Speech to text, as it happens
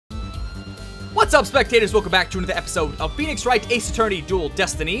What's up, spectators? Welcome back to another episode of Phoenix Wright Ace Attorney Dual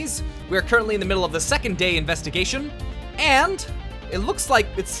Destinies. We are currently in the middle of the second day investigation, and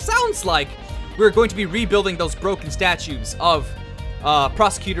it sounds like we're going to be rebuilding those broken statues of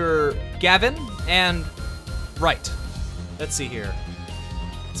Prosecutor Gavin and Wright. Let's see here.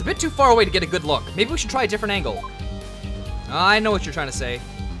 It's a bit too far away to get a good look. Maybe we should try a different angle. I know what you're trying to say.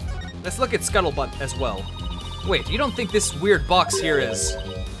 Let's look at Scuttlebutt as well. Wait, you don't think this weird box here is...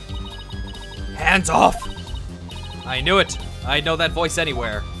 Hands off! I knew it. I'd know that voice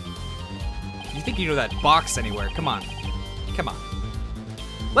anywhere. You think you know that box anywhere? Come on. Come on.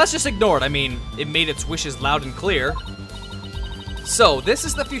 Let's just ignore it. I mean, it made its wishes loud and clear. So, this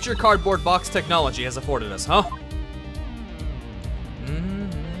is the future cardboard box technology has afforded us, huh?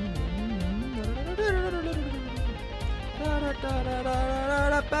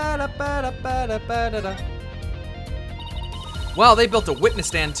 Wow, they built a witness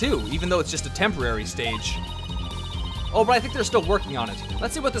stand too, even though it's just a temporary stage. Oh, but I think they're still working on it.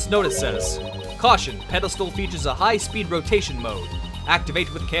 Let's see what this notice says. Caution, pedestal features a high-speed rotation mode.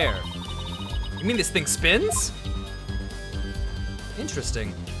 Activate with care. You mean this thing spins?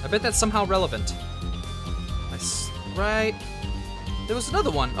 Interesting. I bet that's somehow relevant. Right. There was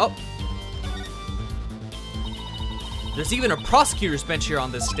another one. Oh. There's even a prosecutor's bench here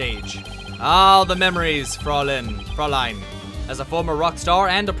on this stage. Ah, the memories, Fräulein. As a former rock star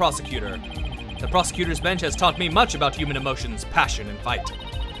and a prosecutor, the prosecutor's bench has taught me much about human emotions, passion, and fight.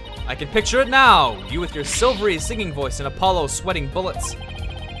 I can picture it now, you with your silvery singing voice and Apollo sweating bullets.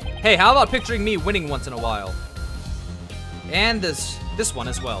 Hey, how about picturing me winning once in a while? And this one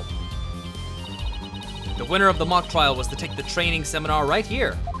as well. The winner of the mock trial was to take the training seminar right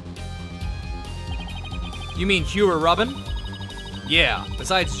here. You mean Hugh or Robin? Yeah,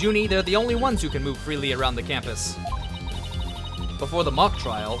 besides Junie, they're the only ones who can move freely around the campus. Before the mock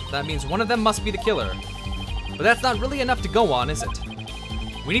trial, that means one of them must be the killer. But that's not really enough to go on, is it?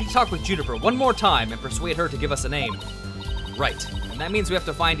 We need to talk with Juniper one more time and persuade her to give us a name. Right, and that means we have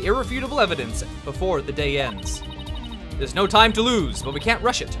to find irrefutable evidence before the day ends. There's no time to lose, but we can't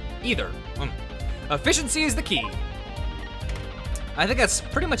rush it, either. Efficiency is the key. I think that's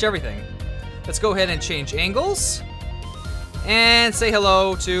pretty much everything. Let's go ahead and change angles. And say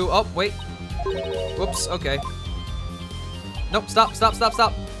hello to, oh, wait. Whoops, okay. Nope, stop.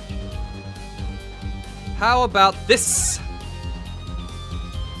 How about this?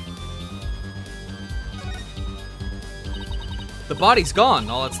 The body's gone.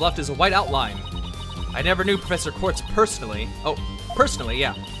 All that's left is a white outline. I never knew Professor Quartz personally. Oh, personally,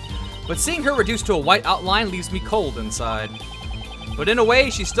 yeah. But seeing her reduced to a white outline leaves me cold inside. But in a way,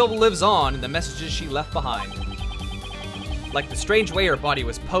 she still lives on in the messages she left behind. Like the strange way her body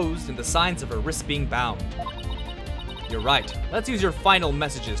was posed and the signs of her wrists being bound. You're right. Let's use your final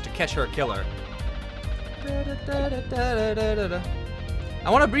messages to catch her killer. I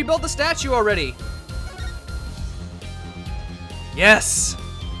want to rebuild the statue already. Yes.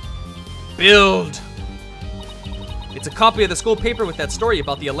 Build. It's a copy of the school paper with that story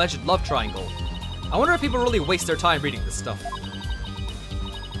about the alleged love triangle. I wonder if people really waste their time reading this stuff.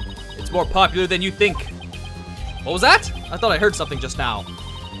 It's more popular than you think. What was that? I thought I heard something just now.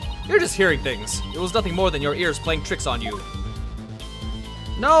 You're just hearing things. It was nothing more than your ears playing tricks on you.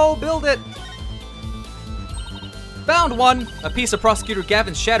 No, build it. Found one. A piece of Prosecutor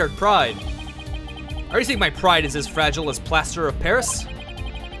Gavin's shattered pride. Are you saying my pride is as fragile as plaster of Paris?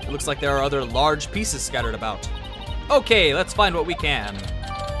 It looks like there are other large pieces scattered about. Okay, let's find what we can.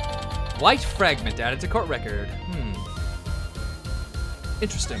 White fragment added to court record.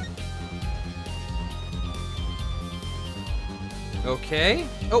 Interesting. Okay.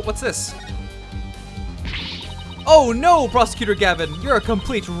 Oh, what's this? Oh no, Prosecutor Gavin, you're a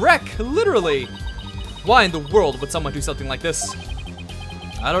complete wreck, literally. Why in the world would someone do something like this?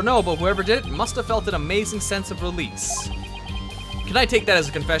 I don't know, but whoever did it must have felt an amazing sense of release. Can I take that as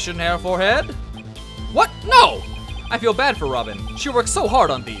a confession, Hair Forehead? What? No! I feel bad for Robin. She worked so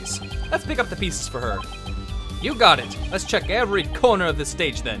hard on these. Let's pick up the pieces for her. You got it. Let's check every corner of the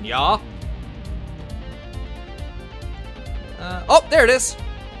stage then, y'all. Oh, there it is.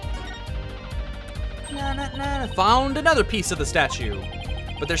 Found another piece of the statue.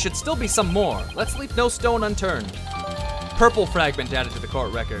 But there should still be some more. Let's leave no stone unturned. Purple fragment added to the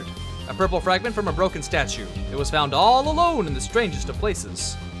court record. A purple fragment from a broken statue. It was found all alone in the strangest of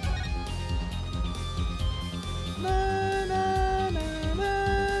places.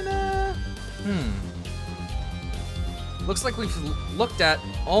 Looks like we've looked at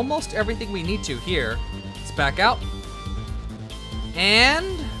almost everything we need to here. Let's back out.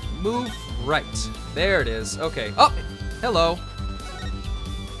 And move right. There it is. Okay. Oh, hello.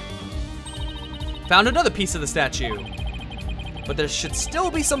 Found another piece of the statue. But there should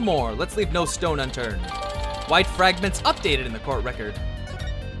still be some more. Let's leave no stone unturned. White fragments updated in the court record.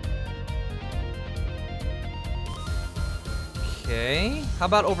 Okay, how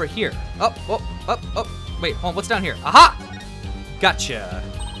about over here? Up. Wait, hold on, what's down here? Aha! Gotcha.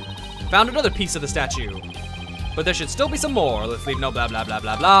 Found another piece of the statue. But there should still be some more. Let's leave no blah blah blah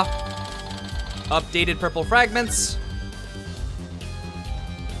blah blah. Updated purple fragments.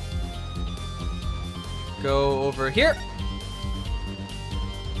 Go over here.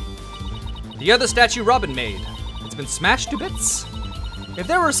 The other statue Robin made. It's been smashed to bits. If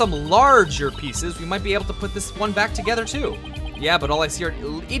there were some larger pieces, we might be able to put this one back together too. Yeah, but all I see are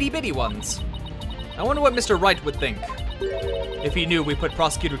itty bitty ones. I wonder what Mr. Wright would think if he knew we put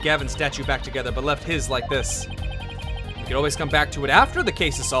Prosecutor Gavin's statue back together but left his like this. We could always come back to it after the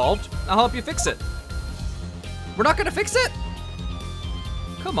case is solved. I'll help you fix it. We're not gonna fix it?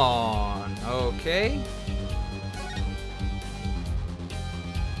 Come on, okay.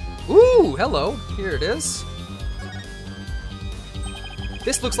 Ooh, hello, here it is.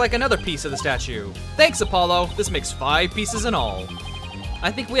 This looks like another piece of the statue. Thanks, Apollo. This makes 5 pieces in all.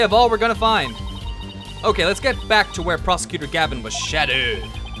 I think we have all we're gonna find. Okay, let's get back to where Prosecutor Gavin was shattered.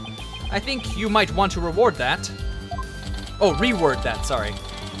 I think you might want to reward that. Oh, reword that, sorry.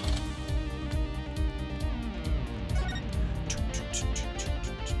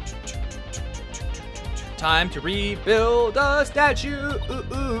 Time to rebuild a statue.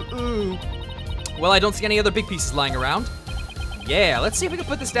 Well, I don't see any other big pieces lying around. Yeah, let's see if we can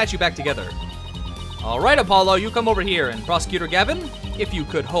put the statue back together. All right, Apollo, you come over here. And Prosecutor Gavin, if you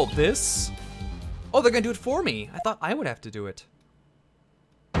could hold this. Oh, they're gonna do it for me. I thought I would have to do it.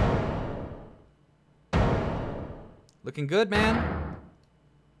 Looking good, man.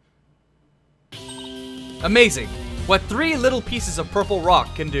 Amazing. What 3 little pieces of purple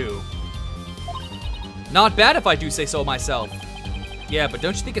rock can do. Not bad if I do say so myself. Yeah, but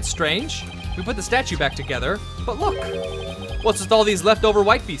don't you think it's strange? We put the statue back together, but look. What's with all these leftover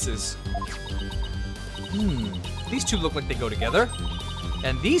white pieces? These two look like they go together.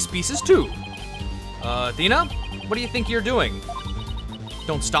 And these pieces too. Athena, what do you think you're doing?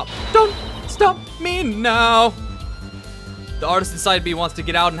 Don't stop me now. The artist inside me wants to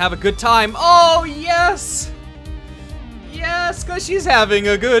get out and have a good time. Oh, yes. Yes, because she's having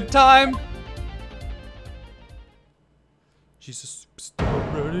a good time. She's a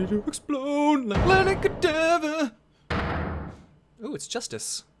superstar ready to explode like Atlantic cadaver. Ooh, it's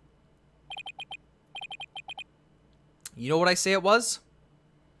Justice. You know what I say it was?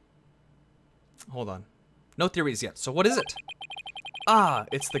 Hold on. No theories yet. So what is it? Ah,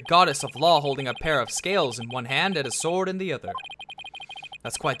 it's the goddess of law holding a pair of scales in one hand and a sword in the other.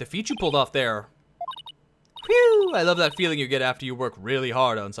 That's quite the feat you pulled off there. Whew, I love that feeling you get after you work really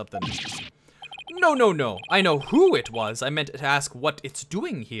hard on something. No. I know who it was. I meant to ask what it's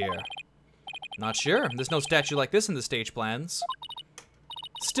doing here. Not sure. There's no statue like this in the stage plans.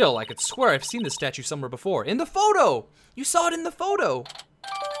 Still, I could swear I've seen this statue somewhere before. In the photo! You saw it in the photo!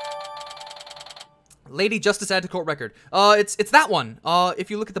 Lady Justice add to court record. It's that one.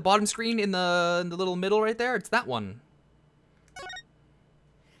 If you look at the bottom screen in the little middle right there, it's that one.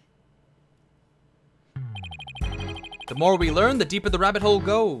 The more we learn, the deeper the rabbit hole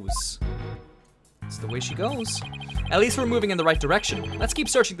goes. That's the way she goes. At least we're moving in the right direction. Let's keep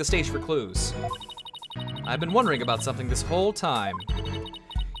searching the stage for clues. I've been wondering about something this whole time.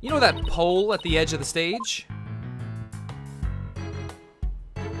 You know that pole at the edge of the stage?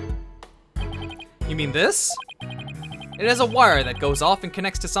 You mean this? It has a wire that goes off and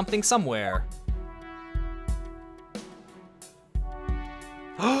connects to something somewhere.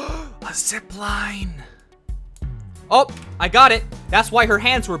 A zip line. Oh, I got it. That's why her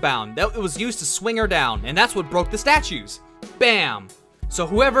hands were bound. It was used to swing her down, and that's what broke the statues. Bam! So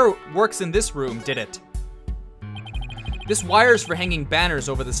whoever works in this room did it. This wire's for hanging banners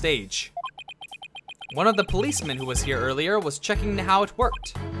over the stage. One of the policemen who was here earlier was checking how it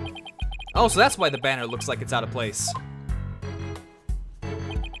worked. Oh, so that's why the banner looks like it's out of place.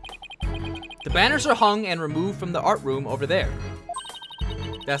 The banners are hung and removed from the art room over there.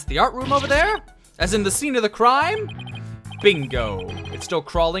 That's the art room over there? As in the scene of the crime? Bingo. It's still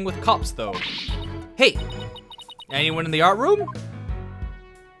crawling with cops though. Hey, anyone in the art room?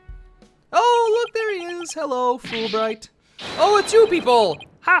 Oh, look, there he is. Hello, Fulbright. Oh, it's you people.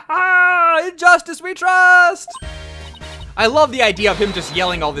 Ha ha, in justice we trust. I love the idea of him just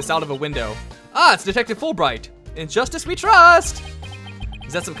yelling all this out of a window. Ah, it's Detective Fulbright. In justice we trust.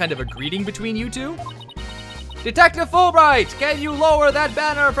 Is that some kind of a greeting between you two? Detective Fulbright, can you lower that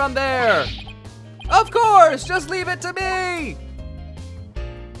banner from there? Of course, just leave it to me.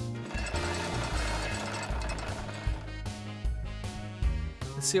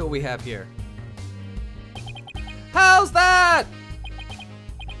 Let's see what we have here. How's that?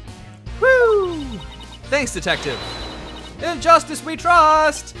 Woo! Thanks, detective. In justice we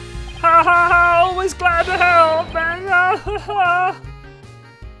trust. Ha ha ha! Always glad to help, man. Ha ha.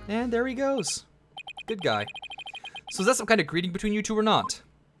 And there he goes. Good guy. So is that some kind of greeting between you two or not?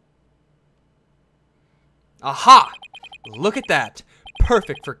 Aha! Look at that.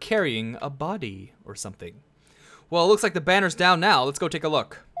 Perfect for carrying a body or something. Well, it looks like the banner's down now. Let's go take a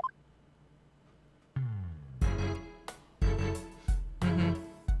look.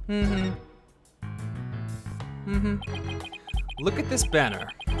 Look at this banner.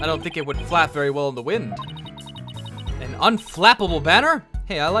 I don't think it would flap very well in the wind. An unflappable banner?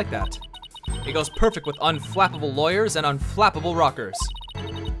 Hey, I like that. It goes perfect with unflappable lawyers and unflappable rockers.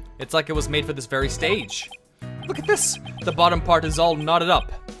 It's like it was made for this very stage. Look at this. The bottom part is all knotted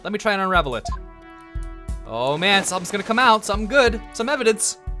up. Let me try and unravel it. Oh man, something's gonna come out. Something good. Some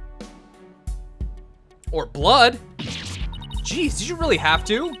evidence. Or blood. Jeez, did you really have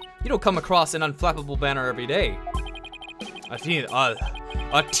to? You don't come across an unflappable banner every day.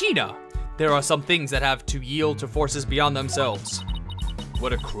 Athena, there are some things that have to yield to forces beyond themselves.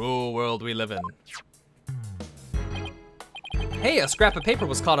 What a cruel world we live in. Hey, a scrap of paper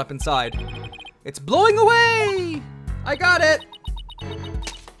was caught up inside. It's blowing away! I got it!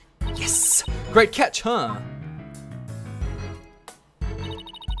 Yes! Great catch, huh?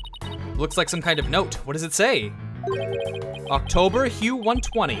 Looks like some kind of note. What does it say? October, Hue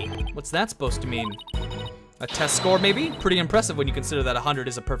 120. What's that supposed to mean? A test score, maybe? Pretty impressive when you consider that 100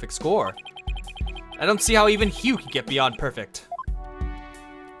 is a perfect score. I don't see how even Hue could get beyond perfect.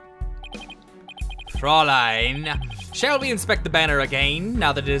 Fräulein, shall we inspect the banner again,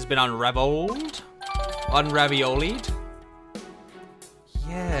 now that it has been unraveled? Unraviolied?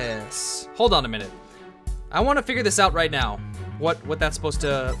 Yes. Hold on a minute. I want to figure this out right now. What that's supposed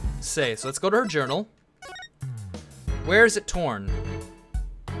to say. So let's go to her journal. Where is it torn?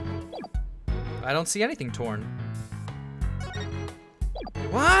 I don't see anything torn.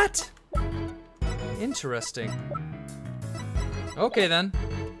 What? Interesting. Okay then.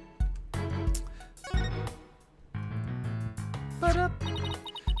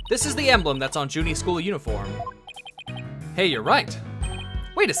 This is the emblem that's on Junie's school uniform. Hey, you're right.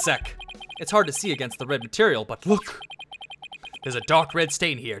 Wait a sec. It's hard to see against the red material, but look. There's a dark red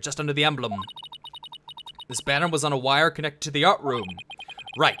stain here, just under the emblem. This banner was on a wire connected to the art room.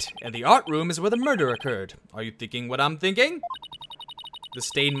 Right, and the art room is where the murder occurred. Are you thinking what I'm thinking? The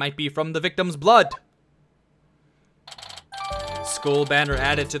stain might be from the victim's blood. School banner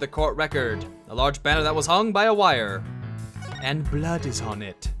added to the court record. A large banner that was hung by a wire. And blood is on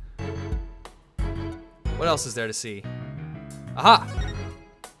it. What else is there to see? Aha!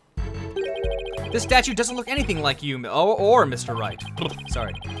 This statue doesn't look anything like you or Mr. Wright.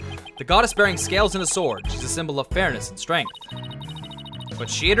 Sorry. The goddess bearing scales and a sword. She's a symbol of fairness and strength. But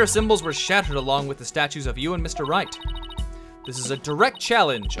she and her symbols were shattered along with the statues of you and Mr. Wright. This is a direct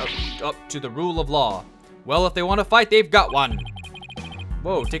challenge up to the rule of law. Well, if they want to fight, they've got one.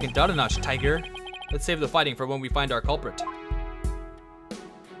 Whoa, taking down a notch, Tiger. Let's save the fighting for when we find our culprit.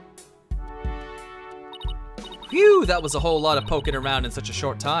 Phew, that was a whole lot of poking around in such a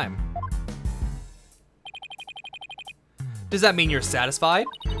short time. Does that mean you're satisfied?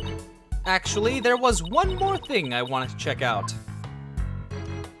 Actually, there was one more thing I wanted to check out.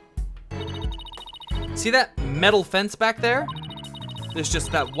 See that metal fence back there? There's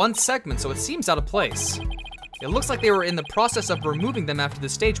just that one segment, so it seems out of place. It looks like they were in the process of removing them after the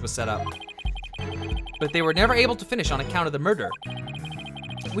stage was set up. But they were never able to finish on account of the murder.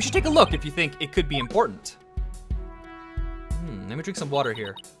 We should take a look if you think it could be important. Let me drink some water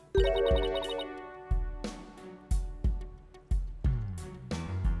here.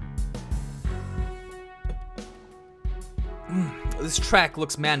 This track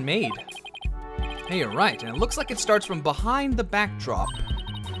looks man-made. Hey, you're right, and it looks like it starts from behind the backdrop.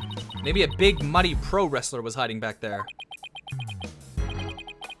 Maybe a big, muddy pro wrestler was hiding back there.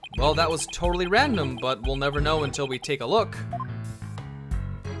 Well, that was totally random, but we'll never know until we take a look.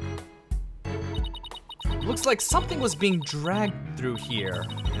 Looks like something was being dragged through here,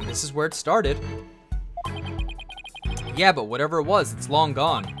 and this is where it started. Yeah, but whatever it was, it's long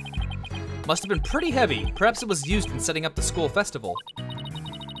gone. Must have been pretty heavy. Perhaps it was used in setting up the school festival.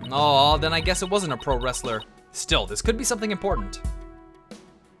 Oh, then I guess it wasn't a pro wrestler. Still, this could be something important.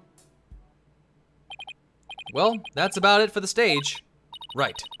 Well, that's about it for the stage.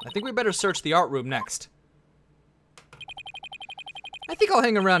 Right, I think we better search the art room next. I think I'll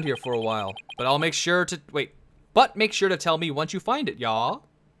hang around here for a while, but I'll make sure to, make sure to tell me once you find it, y'all.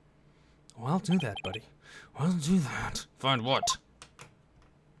 Oh, I'll do that, buddy. I'll do that. Find what?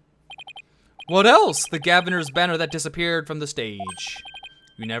 What else? The Governor's banner that disappeared from the stage.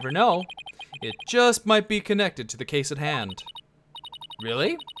 You never know. It just might be connected to the case at hand.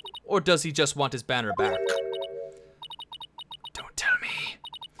 Really? Or does he just want his banner back? Don't tell me.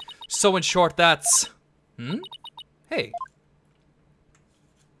 So in short, that's... Hey.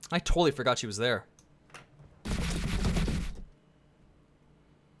 I totally forgot she was there.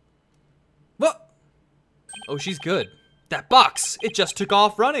 What? Oh, she's good. That box! It just took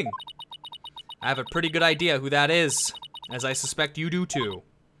off running. I have a pretty good idea who that is, as I suspect you do too.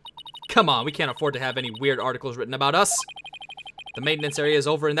 Come on, we can't afford to have any weird articles written about us. The maintenance area is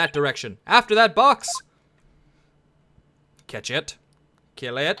over in that direction. After that box. Catch it.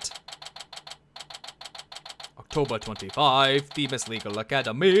 Kill it. October 25, Themis Legal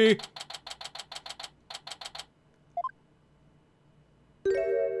Academy.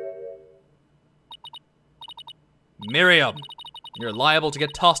 Miriam, you're liable to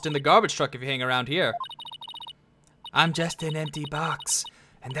get tossed in the garbage truck if you hang around here. I'm just an empty box,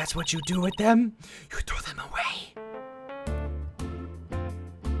 and that's what you do with them? You throw them away.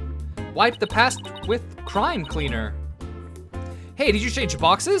 Wipe the past with crime cleaner. Hey, did you change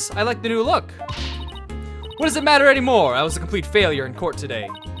boxes? I like the new look. What does it matter anymore? I was a complete failure in court today.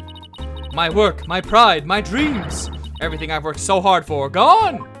 My work, my pride, my dreams. Everything I've worked so hard for,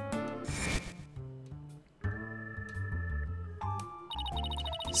 gone.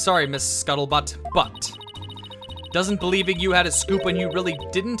 Sorry, Miss Scuttlebutt, but doesn't believing you had a scoop when you really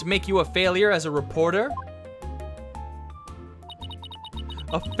didn't make you a failure as a reporter?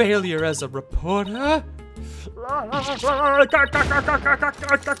 A failure as a reporter? Look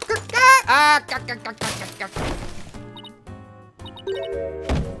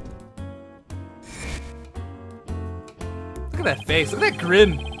at that face, look at that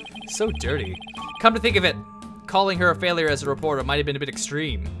grin. So dirty. Come to think of it, calling her a failure as a reporter might have been a bit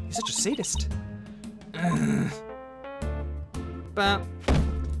extreme. He's such a sadist.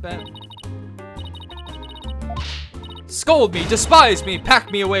 Scold me, despise me,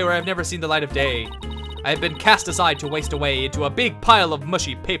 pack me away where I've never seen the light of day. I have been cast aside to waste away into a big pile of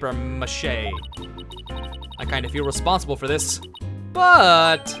mushy paper mache. I kind of feel responsible for this,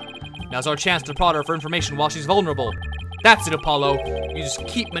 but now's our chance to prod her for information while she's vulnerable. That's it, Apollo. You just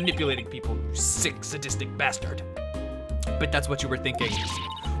keep manipulating people, you sick, sadistic bastard. But that's what you were thinking.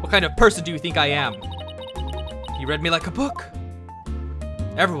 What kind of person do you think I am? You read me like a book?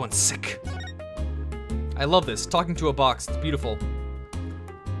 Everyone's sick. I love this, talking to a box, it's beautiful.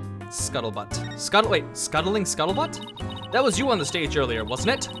 Scuttlebutt. Scuttling Scuttlebutt? That was you on the stage earlier, wasn't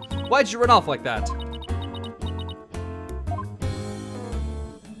it? Why'd you run off like that?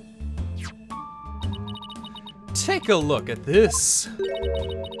 Take a look at this.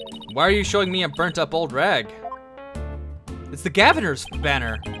 Why are you showing me a burnt up old rag? It's the Governor's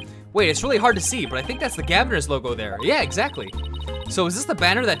banner. Wait, it's really hard to see, but I think that's the Governor's logo there. Yeah, exactly. So is this the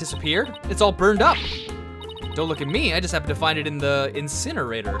banner that disappeared? It's all burned up. Don't look at me, I just happened to find it in the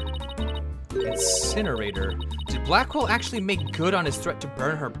incinerator. Incinerator. Did Blackwell actually make good on his threat to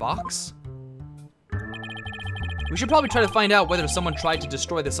burn her box? We should probably try to find out whether someone tried to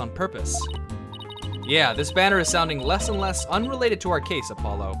destroy this on purpose. Yeah, this banner is sounding less and less unrelated to our case,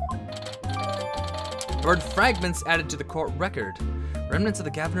 Apollo. Burned fragments added to the court record. Remnants of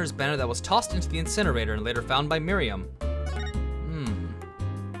the Governor's banner that was tossed into the incinerator and later found by Miriam.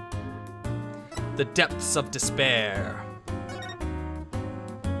 The depths of despair.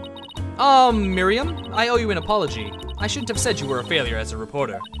 Miriam, I owe you an apology. I shouldn't have said you were a failure as a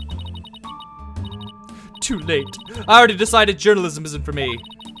reporter. Too late. I already decided journalism isn't for me.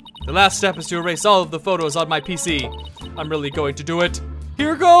 The last step is to erase all of the photos on my PC. I'm really going to do it.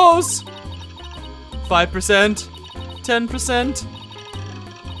 Here goes! 5%,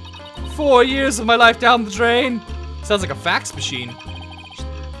 10%, 4 years of my life down the drain. Sounds like a fax machine.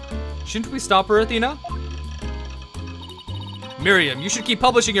 Shouldn't we stop her, Athena? Miriam, you should keep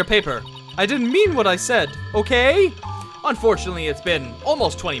publishing your paper. I didn't mean what I said, okay? Unfortunately, it's been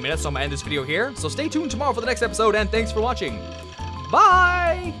almost 20 minutes, so I'm gonna end this video here. So stay tuned tomorrow for the next episode, and thanks for watching.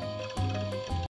 Bye!